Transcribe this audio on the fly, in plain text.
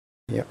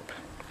Yep.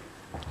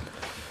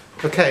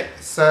 Okay,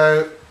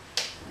 so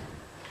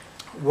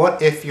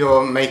what if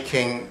you're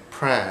making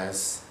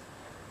prayers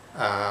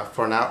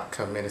for an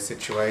outcome in a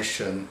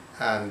situation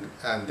and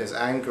there's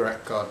anger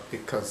at God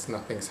because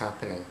nothing's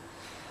happening?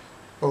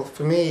 Well,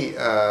 for me,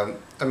 I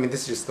mean,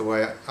 this is just the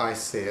way I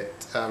see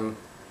it.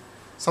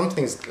 Some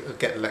things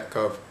get let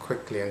go of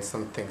quickly and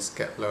some things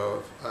get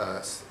let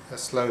go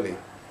slowly.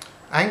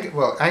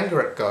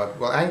 Anger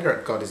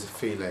at God is a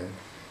feeling.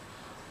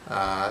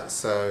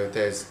 So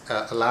there's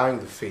allowing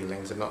the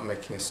feelings and not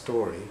making a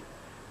story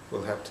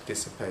will help to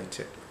dissipate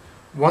it.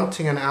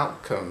 Wanting an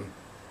outcome,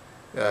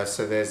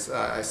 so there's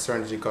I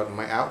surrender to God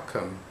my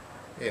outcome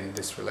in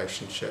this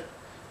relationship,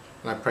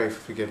 and I pray for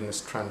forgiveness,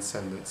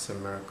 transcendence,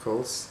 and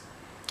miracles.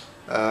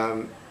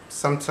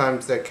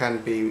 Sometimes there can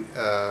be,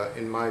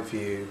 in my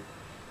view,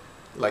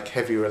 like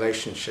heavy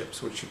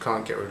relationships which you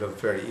can't get rid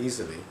of very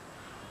easily.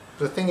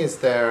 But the thing is,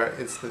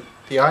 it's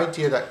the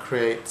idea that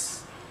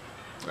creates.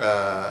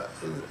 A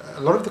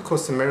lot of the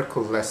Course in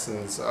Miracles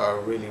lessons are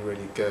really,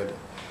 really good,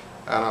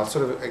 and I'll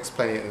sort of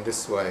explain it in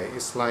this way.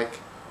 It's like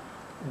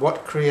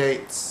what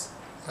creates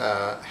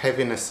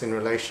heaviness in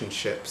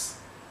relationships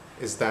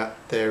is that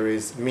there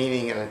is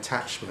meaning and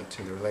attachment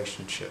in the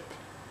relationship.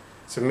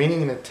 So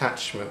meaning and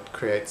attachment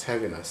creates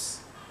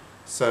heaviness.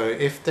 So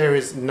if there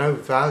is no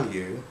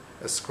value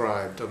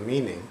ascribed or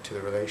meaning to the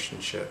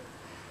relationship,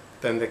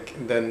 then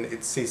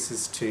it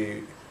ceases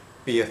to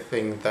be a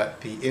thing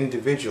that the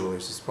individual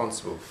is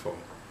responsible for.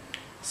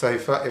 So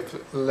if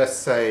let's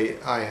say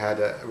I had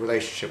a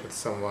relationship with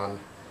someone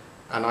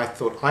and I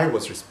thought I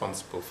was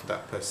responsible for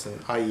that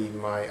person, i.e.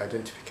 my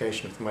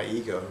identification with my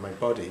ego and my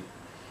body,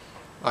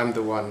 I'm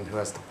the one who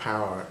has the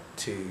power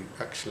to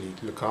actually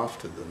look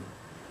after them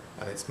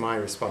and it's my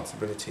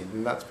responsibility,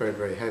 and that's very,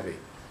 very heavy.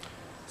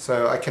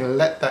 So I can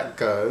let that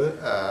go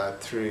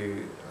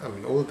through, I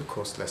mean, all of the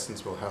Course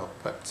lessons will help,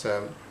 but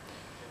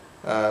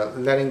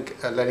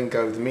letting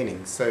go of the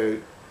meaning. So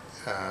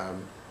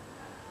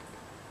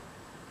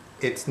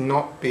it's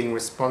not being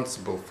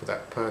responsible for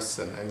that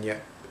person, and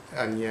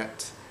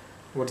yet,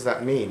 what does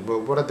that mean? Well,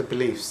 what are the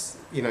beliefs?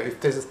 You know, if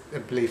there's a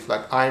belief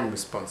like I'm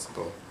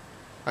responsible,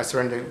 I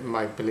surrender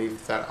my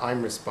belief that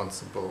I'm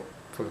responsible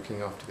for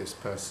looking after this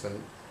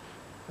person.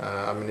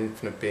 I'm an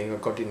infinite being, or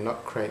God did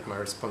not create my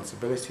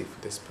responsibility for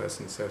this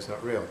person, so it's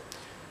not real.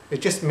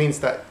 It just means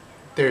that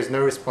there is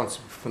no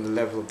responsibility from the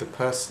level of the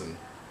person.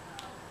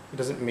 It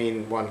doesn't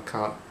mean one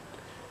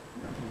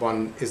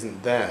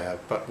isn't there,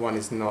 but one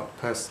is not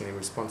personally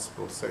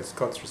responsible, so it's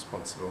God's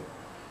responsible.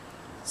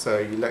 So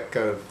you let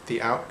go of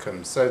the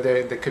outcome. So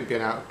there could be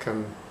an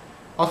outcome.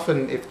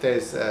 Often if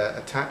there's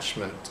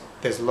attachment,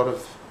 there's a lot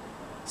of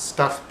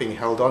stuff being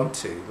held on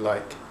to,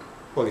 like,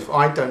 well, if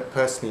I don't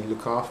personally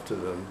look after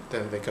them,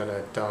 then they're going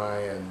to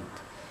die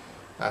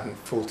and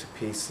fall to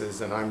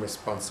pieces, and I'm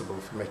responsible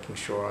for making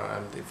sure,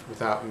 and if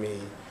without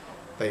me,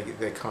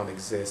 they can't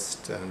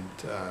exist, and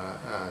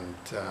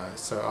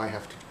so I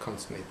have to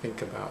constantly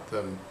think about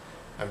them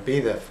and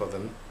be there for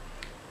them.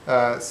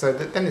 So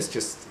then it's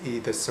just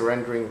either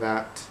surrendering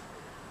that,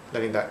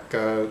 letting that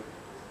go.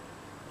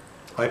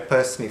 I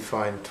personally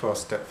find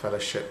 12-step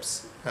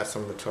fellowships,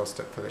 some of the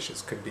 12-step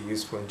fellowships could be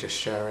useful in just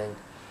sharing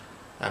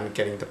and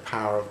getting the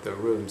power of the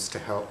rooms to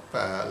help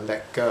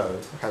let go,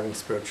 having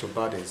spiritual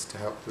bodies to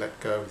help let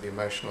go of the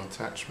emotional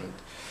attachment.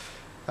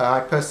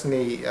 I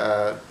personally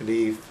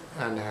believe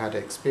and had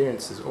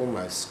experiences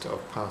almost of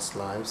past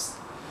lives.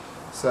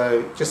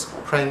 So just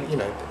praying, you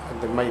know,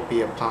 there may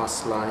be a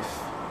past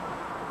life.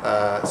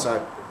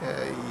 So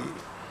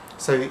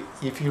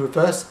if you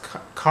reverse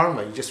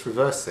karma, you just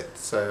reverse it.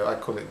 So I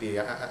call it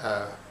the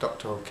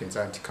Dr. Hawkins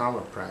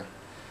anti-karma prayer.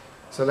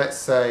 So let's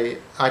say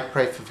I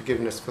pray for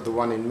forgiveness for the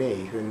one in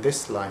me who in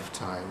this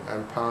lifetime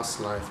and past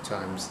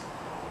lifetimes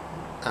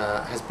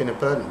has been a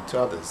burden to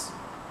others.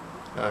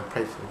 And I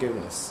pray for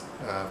forgiveness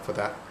for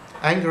that.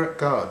 Anger at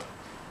God.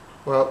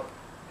 Well,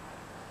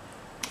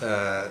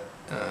 there's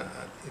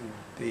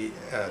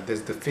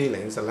the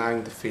feelings.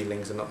 Allowing the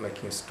feelings and not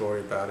making a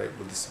story about it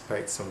will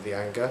dissipate some of the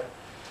anger.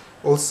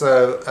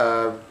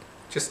 Also,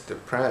 just the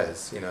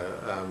prayers. You know,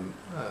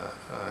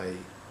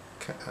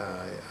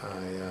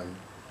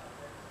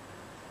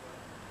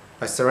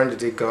 I surrender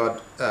to God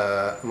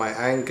my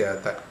anger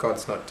that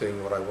God's not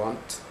doing what I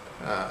want.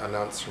 And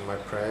answering my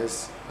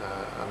prayers.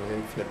 I'm an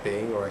infinite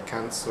being, or I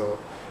cancel,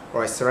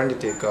 or I surrender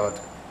to God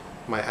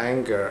my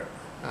anger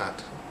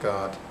at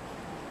God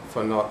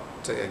for not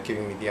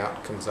giving me the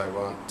outcomes I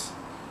want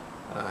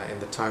in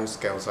the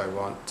timescales I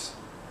want,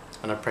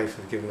 and I pray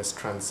for forgiveness,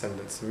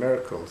 transcendence, and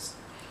miracles.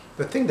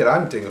 The thing that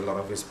I'm doing a lot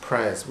of is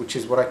prayers, which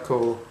is what I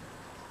call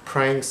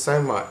praying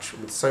so much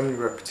with so many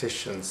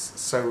repetitions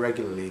so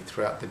regularly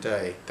throughout the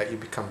day that you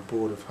become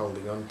bored of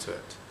holding on to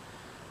it.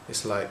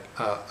 It's like,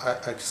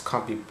 I just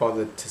can't be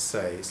bothered to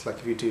say. It's like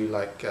if you do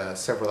like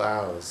several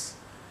hours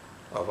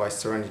of I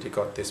surrender to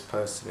God this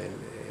person,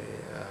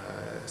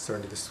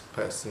 surrender this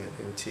person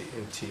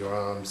into your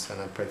arms,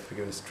 and I pray for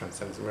forgiveness,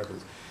 transcendence, and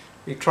miracles.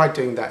 You try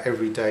doing that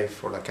every day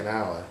for like an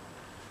hour,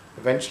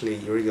 eventually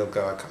your ego will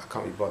go, I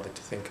can't be bothered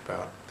to think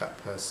about that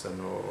person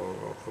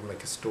or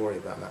make a story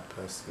about that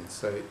person.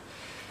 So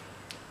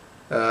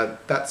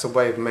that's a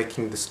way of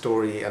making the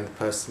story and the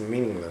person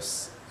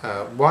meaningless.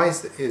 Why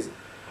is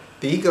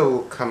the ego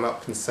will come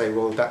up and say,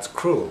 well, that's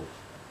cruel.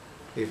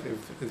 If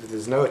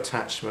there's no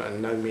attachment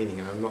and no meaning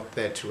and I'm not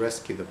there to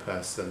rescue the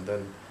person,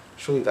 then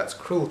surely that's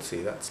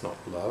cruelty, that's not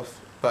love.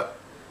 But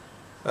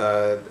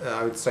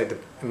I would say that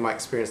in my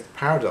experience the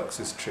paradox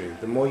is true.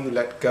 The more you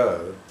let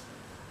go,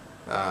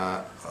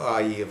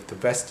 i.e. of the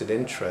vested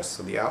interests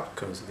or the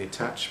outcomes of the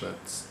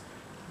attachments,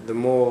 the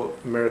more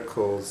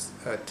miracles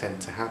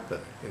tend to happen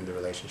in the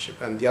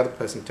relationship, and the other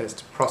person tends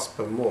to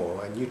prosper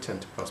more and you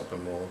tend to prosper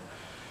more,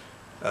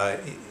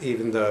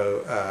 even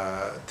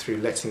though through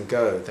letting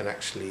go than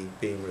actually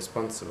being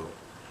responsible.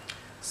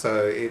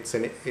 So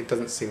it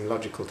doesn't seem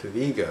logical to the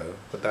ego,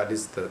 but that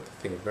is the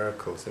thing of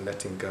miracles, and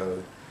letting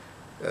go.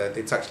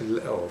 It's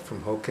actually, or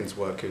from Hawkins'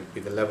 work, it would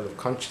be the level of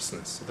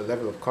consciousness. So the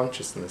level of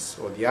consciousness,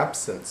 or the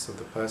absence of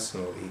the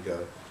personal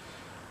ego,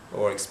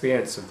 or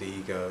experience of the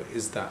ego,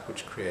 is that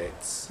which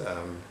creates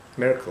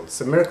miracles.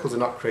 So miracles are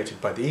not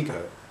created by the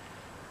ego.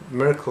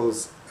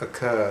 Miracles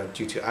occur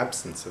due to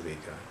absence of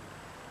ego.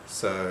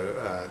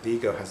 So the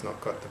ego has not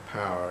got the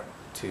power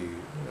to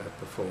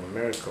perform a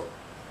miracle.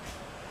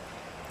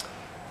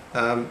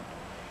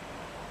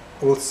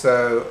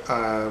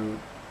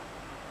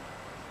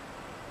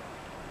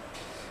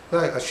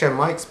 I share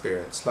my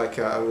experience. Like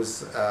I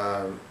was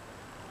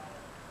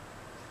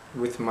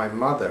with my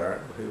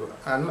mother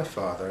and my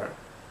father.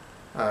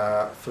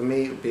 For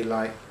me, it would be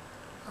like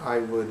I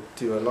would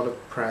do a lot of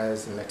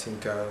prayers and letting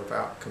go of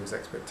outcomes,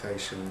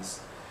 expectations.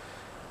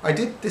 I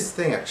did this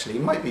thing actually,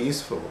 it might be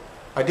useful.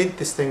 I did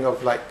this thing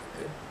of like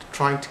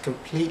trying to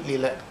completely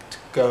let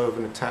go of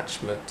an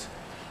attachment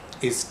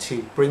is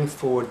to bring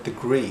forward the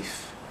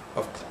grief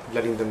of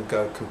letting them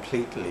go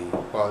completely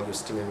while you're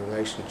still in a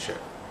relationship.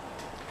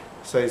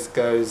 So it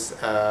goes,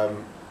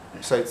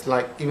 so it's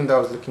like, even though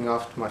I was looking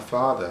after my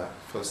father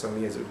for some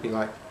years, it would be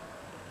like,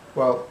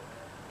 well,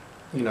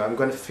 you know, I'm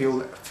going to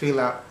feel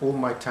out all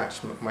my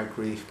attachment, my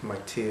grief, my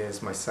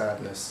tears, my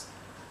sadness,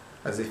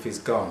 as if he's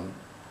gone.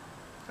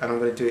 And I'm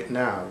going to do it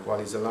now while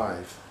he's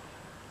alive.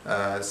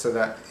 So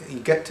that you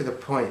get to the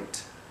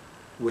point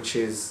which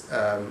is,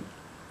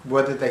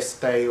 whether they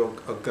stay or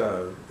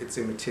go, it's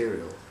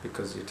immaterial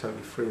because you're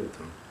totally free with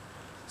them.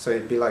 So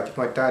it'd be like if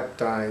my dad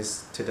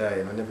dies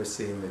today and I never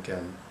see him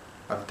again,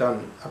 I've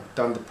done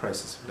the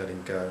process of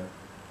letting go.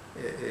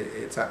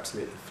 It's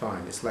absolutely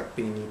fine. It's like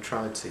being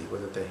neutrality,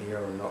 whether they're here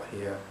or not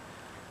here,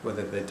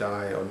 whether they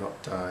die or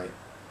not die.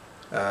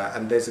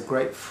 And there's a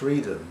great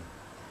freedom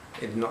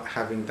in not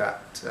having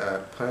that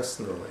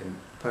personal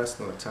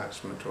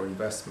attachment or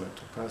investment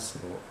or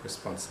personal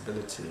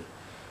responsibility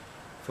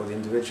for the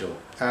individual.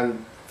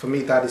 And for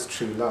me, that is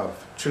true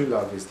love. True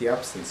love is the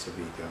absence of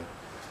ego.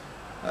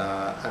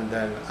 And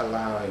then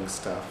allowing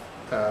stuff.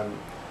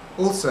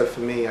 Also for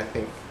me, I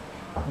think,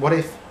 what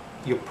if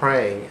you're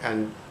praying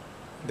and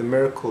the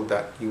miracle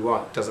that you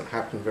want doesn't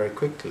happen very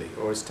quickly,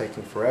 or is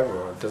taking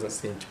forever, or it doesn't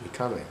seem to be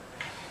coming?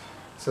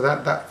 So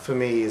that for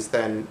me is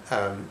then,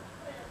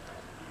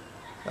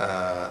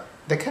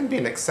 there can be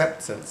an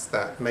acceptance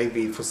that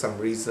maybe for some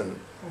reason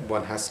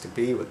one has to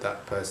be with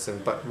that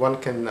person, but one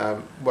can,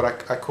 what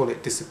I call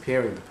it,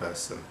 disappearing the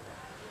person.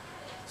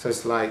 So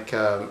it's like,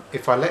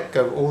 if I let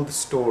go of all the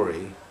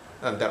story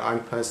and that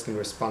I'm personally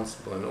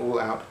responsible and all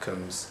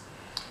outcomes,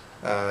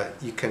 I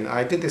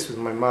did this with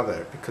my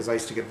mother because I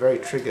used to get very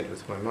triggered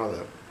with my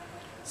mother.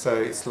 So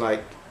it's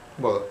like,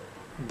 well,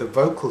 the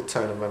vocal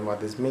tone of my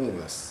mother is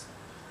meaningless.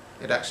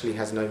 It actually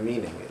has no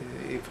meaning.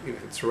 If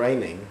it's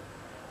raining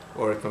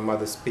or if my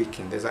mother's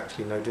speaking, there's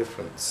actually no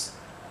difference.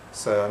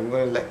 So I'm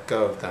going to let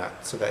go of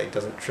that so that it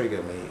doesn't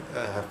trigger me.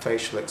 Her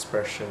facial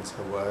expressions,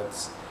 her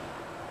words,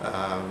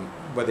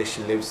 whether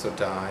she lives or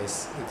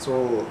dies, it's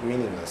all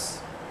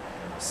meaningless.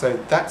 So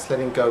that's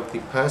letting go of the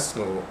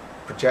personal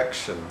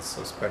projections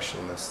of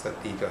specialness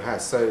that the ego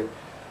has. So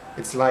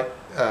it's like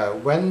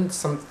when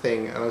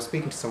something, and I was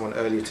speaking to someone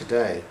earlier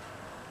today,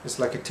 it's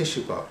like a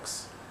tissue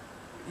box.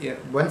 You know,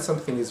 when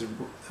something is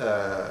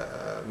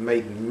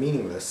made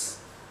meaningless,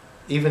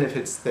 even if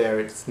it's there,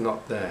 it's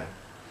not there.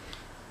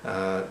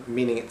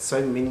 Meaning it's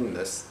so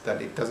meaningless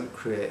that it doesn't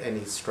create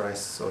any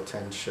stress or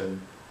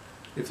tension.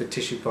 If the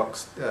tissue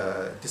box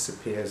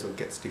disappears or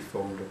gets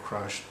deformed or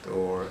crushed,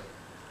 or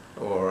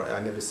I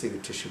never see the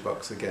tissue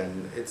box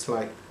again, it's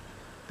like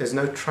there's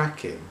no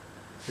tracking.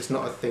 It's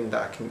not a thing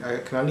that I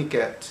can only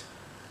get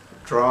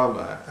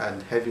drama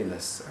and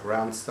heaviness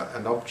around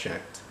an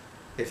object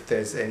if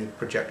there's any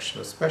projection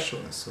of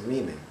specialness or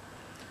meaning.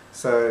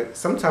 So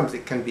sometimes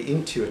it can be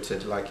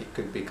intuited, like it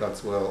could be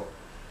God's will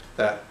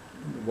that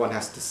one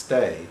has to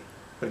stay,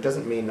 but it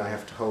doesn't mean I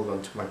have to hold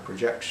on to my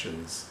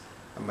projections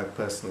and my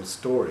personal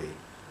story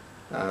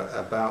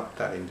about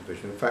that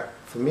individual. In fact,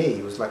 for me,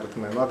 it was like with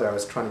my mother, I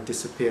was trying to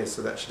disappear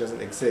so that she doesn't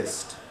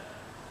exist,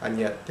 and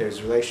yet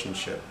there's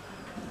relationship.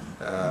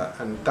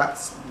 And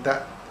that's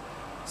that.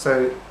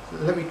 So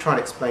let me try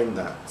and explain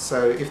that.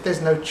 So if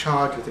there's no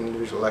charge with an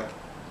individual, like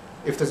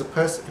if there's a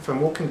person, if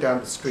I'm walking down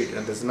the street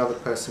and there's another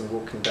person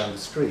walking down the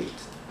street,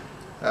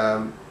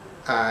 and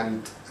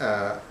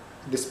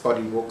this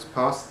body walks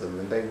past them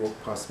and they walk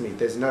past me,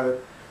 there's no,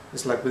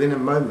 it's like within a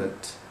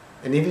moment,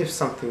 and even if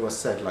something was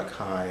said like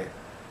hi,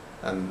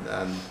 and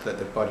that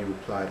the body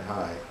replied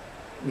hi,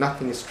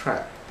 nothing is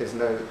tracked. There's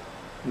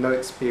no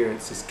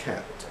experience is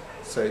kept.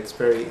 So it's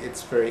very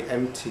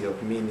empty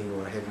of meaning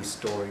or a heavy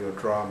story or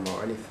drama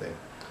or anything.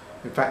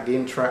 In fact, the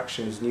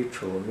interaction is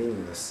neutral or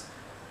meaningless,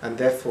 and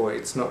therefore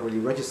it's not really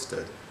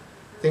registered.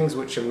 Things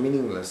which are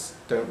meaningless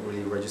don't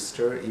really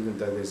register, even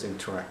though there's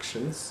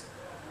interactions,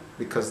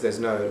 because there's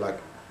no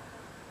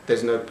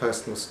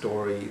personal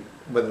story,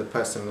 whether the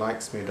person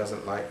likes me or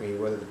doesn't like me,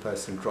 whether the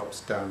person drops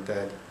down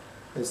dead.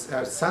 It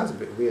sounds a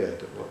bit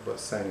weird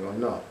what's saying or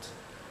not.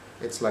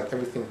 It's like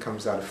everything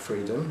comes out of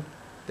freedom.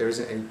 There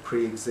isn't any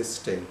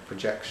pre-existing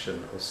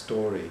projection or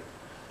story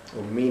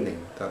or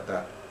meaning that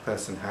that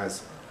person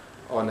has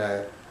on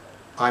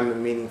I'm a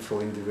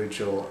meaningful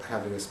individual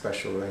having a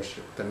special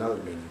relationship with another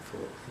meaningful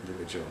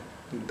individual.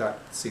 That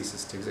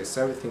ceases to exist.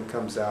 So everything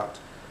comes out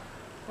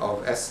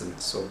of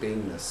essence or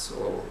beingness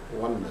or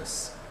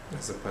oneness,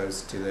 as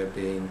opposed to there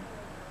being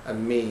a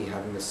me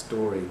having a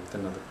story with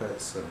another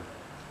person.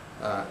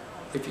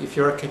 If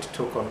you're okay to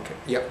talk on...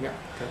 Yeah, okay.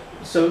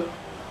 So,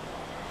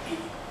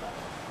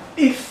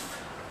 if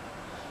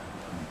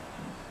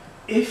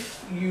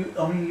you,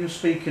 I mean, you're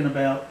speaking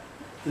about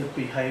the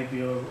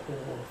behaviour or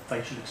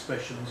facial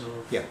expressions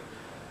of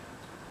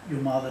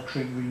your mother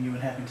triggering you and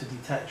having to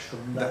detach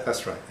from that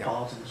that's right, yeah.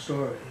 part of the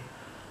story.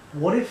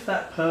 What if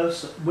that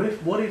person,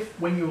 what if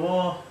when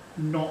you're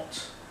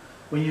not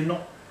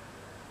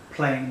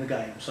playing the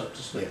game, so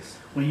to speak, yes.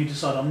 when you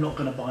decide I'm not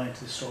going to buy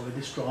into this story,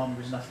 this drama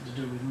is nothing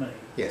to do with me,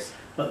 yes.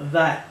 but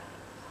that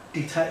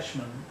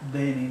detachment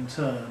then in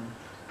turn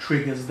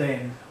triggers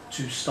them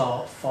to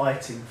start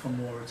fighting for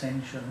more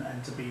attention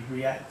and to be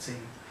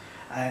reacting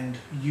and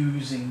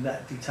using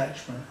that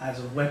detachment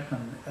as a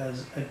weapon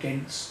as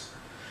against.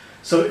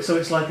 So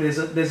it's like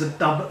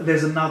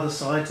there's another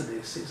side to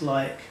this. It's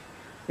like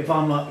if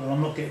I'm like, well,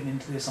 I'm not getting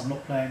into this, I'm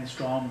not playing this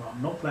drama,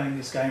 I'm not playing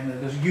this game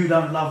because you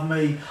don't love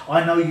me,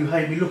 I know you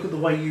hate me, look at the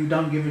way you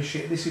don't give a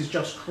shit, this is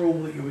just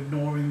cruel that you're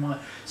ignoring my...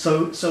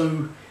 So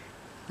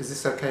is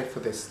this okay for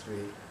this to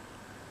be...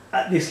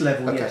 At this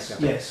level, okay, yes,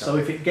 yeah, yes. So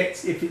if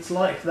it's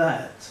like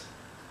that,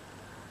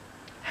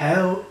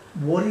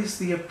 what is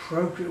the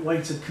appropriate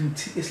way to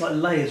continue? It's like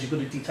layers. You've got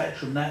to detach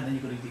from that, and then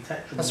you've got to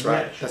detach from that's the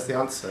right. reaction. That's the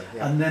answer.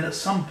 Yeah. And then at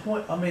some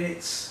point, I mean,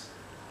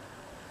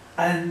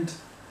 and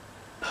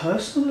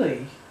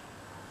personally,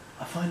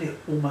 I find it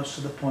almost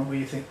to the point where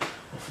you think,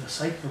 well, for the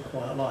sake of a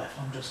quiet life,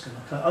 I'm just going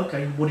to,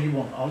 okay, what do you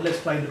want? Let's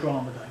play the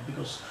drama game,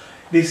 because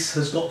this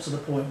has got to the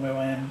point where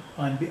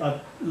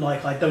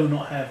I do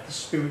not have the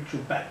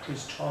spiritual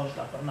batteries charged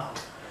up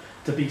enough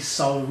to be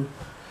so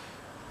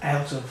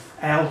out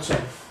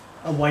of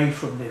away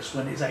from this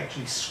when it's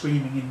actually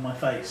screaming in my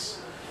face.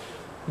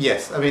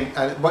 Yes, I mean,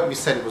 what you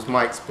said was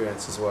my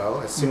experience as well.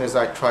 As soon as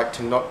I tried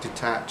to not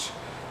detach,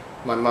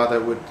 my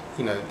mother would,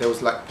 there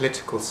was like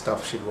political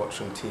stuff she'd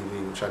watch on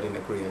TV which I didn't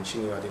agree, and she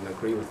knew I didn't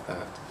agree with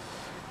that.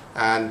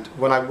 And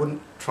when I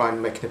wouldn't try and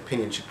make an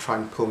opinion, she'd try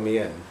and pull me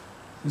in.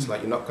 It's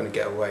like, you're not going to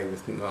get away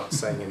with not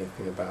saying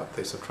anything about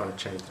this or trying to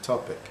change the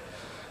topic.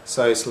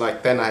 So it's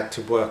like, then I had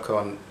to work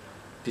on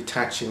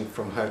detaching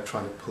from her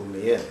trying to pull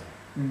me in.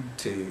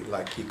 To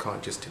like, you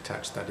can't just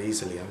detach that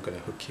easily, I'm going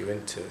to hook you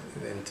into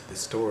the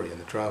story and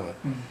the drama.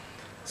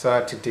 So I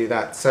had to do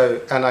that.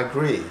 So, and I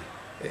agree,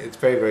 it's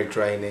very, very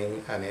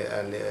draining,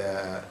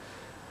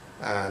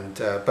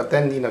 but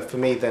then, for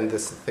me, then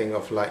there's the thing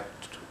of like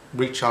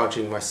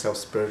recharging myself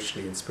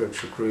spiritually in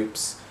spiritual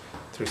groups,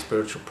 through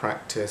spiritual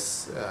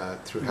practice,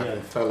 through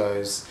having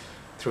fellows,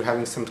 through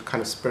having some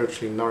kind of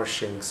spiritually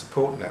nourishing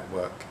support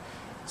network,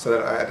 so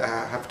that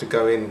I have to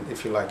go in,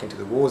 if you like, into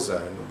the war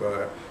zone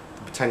where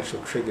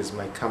potential triggers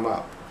may come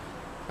up,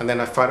 and then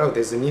I find, oh,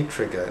 there's a new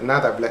trigger. Now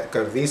that I've let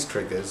go of these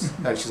triggers,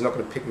 and she's not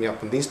going to pick me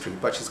up on these triggers,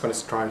 but she's going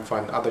to try and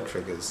find other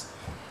triggers.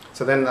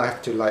 So then I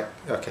have to like,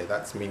 okay,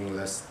 that's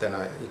meaningless. Then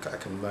I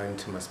can moan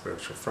to my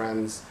spiritual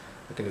friends.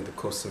 I can do the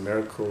Course in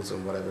Miracles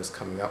and whatever's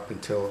coming up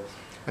until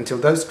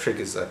those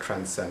triggers are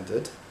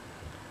transcended.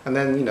 And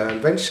then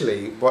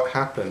eventually what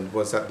happened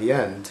was at the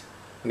end,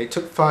 and it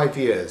took 5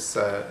 years.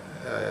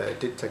 It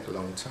did take a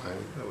long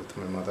time with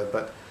my mother,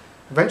 but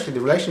eventually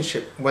the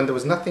relationship, when there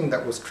was nothing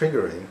that was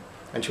triggering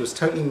and she was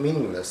totally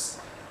meaningless,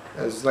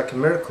 it was like a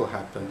miracle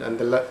happened, and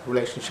the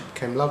relationship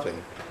became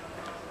loving,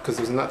 because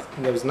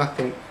there was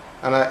nothing.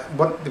 And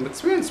the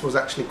experience was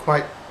actually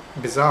quite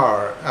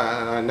bizarre,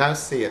 and I now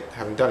see it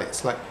having done it.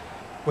 It's like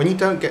when you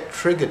don't get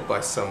triggered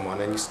by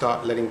someone and you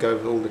start letting go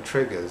of all the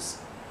triggers,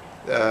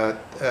 the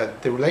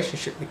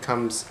relationship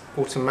becomes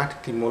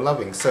automatically more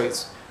loving. So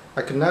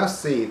I can now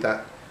see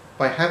that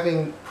by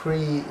having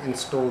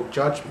pre-installed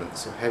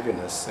judgments of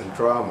heaviness and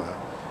drama,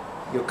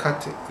 you're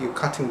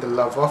cutting the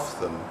love off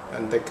them,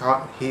 and they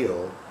can't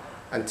heal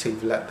until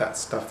you've let that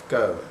stuff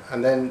go.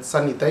 And then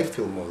suddenly they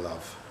feel more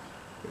love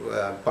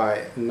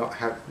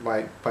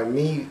by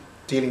me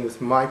dealing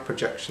with my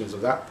projections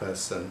of that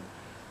person,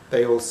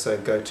 they also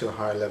go to a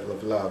higher level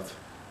of love,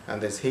 and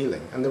there's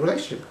healing. And the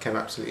relationship became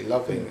absolutely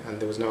loving, and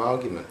there was no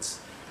arguments.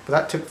 But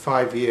that took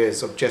 5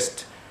 years of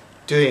just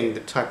doing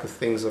the type of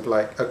things of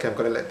like, okay, I'm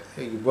going to let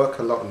you work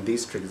a lot on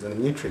these triggers, and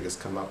then new triggers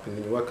come up, and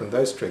then you work on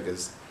those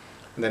triggers,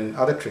 and then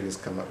other triggers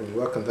come up, and you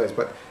work on those.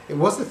 But it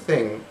was the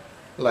thing,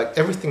 like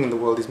everything in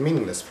the world is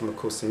meaningless from A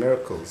Course in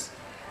Miracles.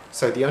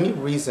 So the only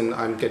reason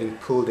I'm getting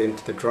pulled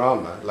into the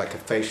drama, like a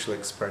facial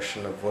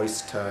expression, a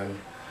voice tone,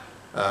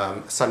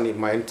 suddenly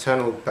my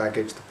internal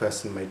baggage, the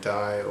person may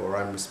die, or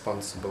I'm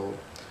responsible.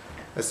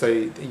 So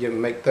you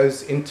make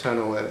those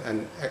internal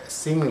and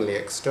seemingly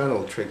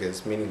external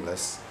triggers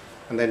meaningless,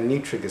 and then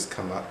new triggers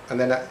come up, and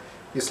then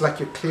it's like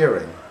you're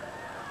clearing.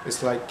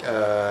 It's like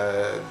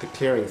the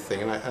clearing thing,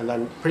 and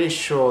I'm pretty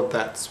sure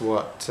that's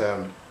what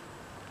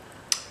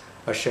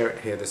I'll share it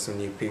here. There's some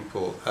new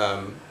people.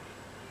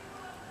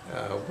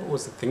 What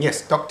was the thing?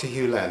 Yes, Dr.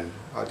 Hugh Len.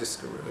 I'll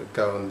just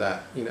go on that.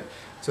 You know,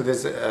 so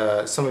there's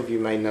some of you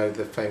may know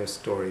the famous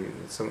story.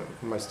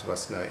 Most of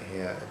us know it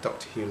here.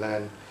 Dr. Hugh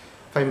Len,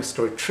 famous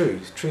story,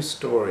 true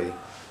story,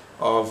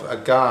 of a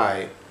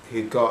guy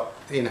who got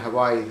in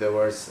Hawaii. There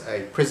was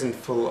a prison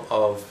full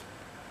of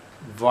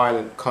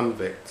violent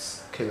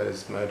convicts,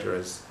 killers,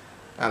 murderers,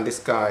 and this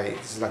guy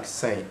is like a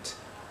saint.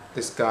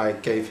 This guy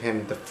gave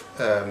him the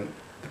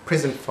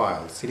prison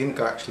files. He didn't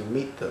go actually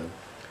meet them.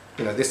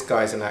 You know, this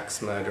guy's an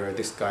axe murderer,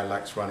 this guy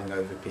likes running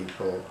over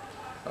people,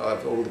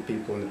 of all the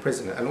people in the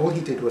prison. And all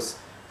he did was,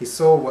 he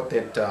saw what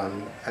they'd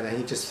done, and then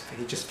he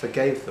just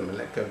forgave them and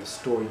let go of the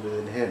story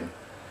within him.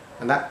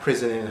 And that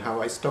prison in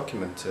Hawaii is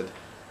documented.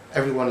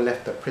 Everyone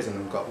left that prison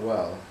and got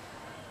well.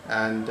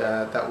 And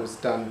that was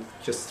done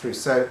just through.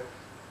 So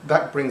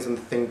that brings in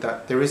the thing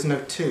that there is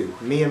no two.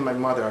 Me and my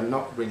mother are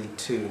not really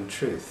two in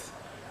truth.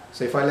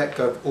 So if I let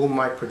go of all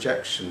my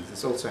projections,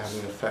 it's also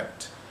having an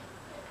effect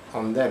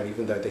on them,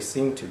 even though they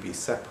seem to be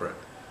separate.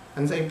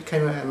 And they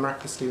became a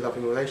miraculously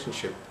loving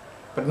relationship,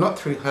 but not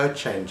through her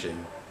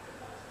changing.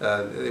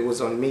 It was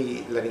on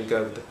me letting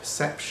go of the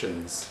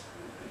perceptions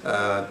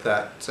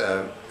that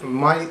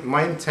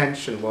my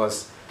intention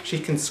was, she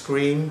can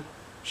scream,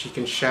 she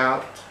can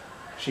shout,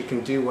 she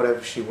can do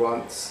whatever she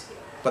wants,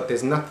 but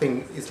there's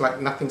nothing, it's like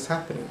nothing's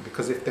happening,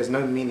 because if there's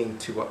no meaning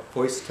to what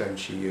voice tone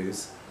she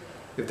uses,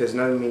 if there's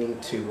no meaning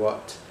to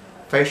what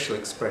facial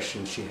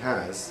expression she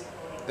has,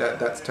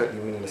 that's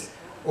totally meaningless.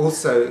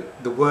 Also,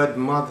 the word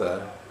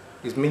mother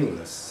is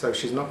meaningless, so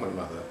she's not my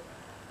mother,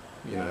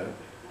 you know.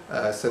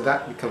 So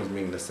that becomes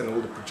meaningless, and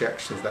all the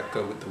projections that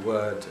go with the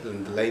word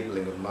and the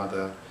labeling of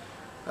mother,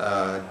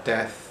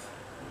 death,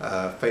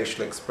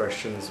 facial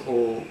expressions,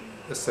 all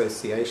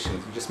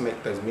associations, you just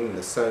make those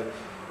meaningless. So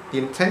the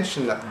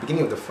intention at the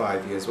beginning of the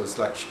 5 years was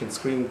like, she can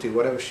scream, do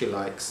whatever she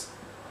likes,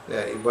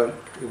 it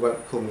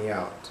won't pull me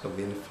out of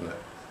the infinite.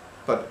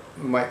 But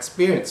my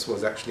experience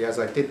was actually, as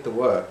I did the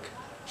work,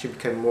 she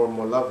became more and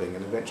more loving,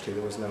 and eventually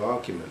there was no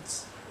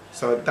arguments.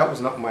 So that was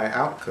not my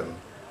outcome,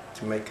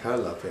 to make her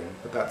loving,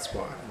 but that's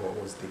what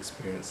was the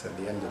experience at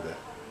the end of it.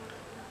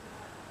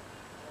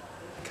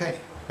 Okay,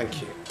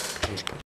 thank you.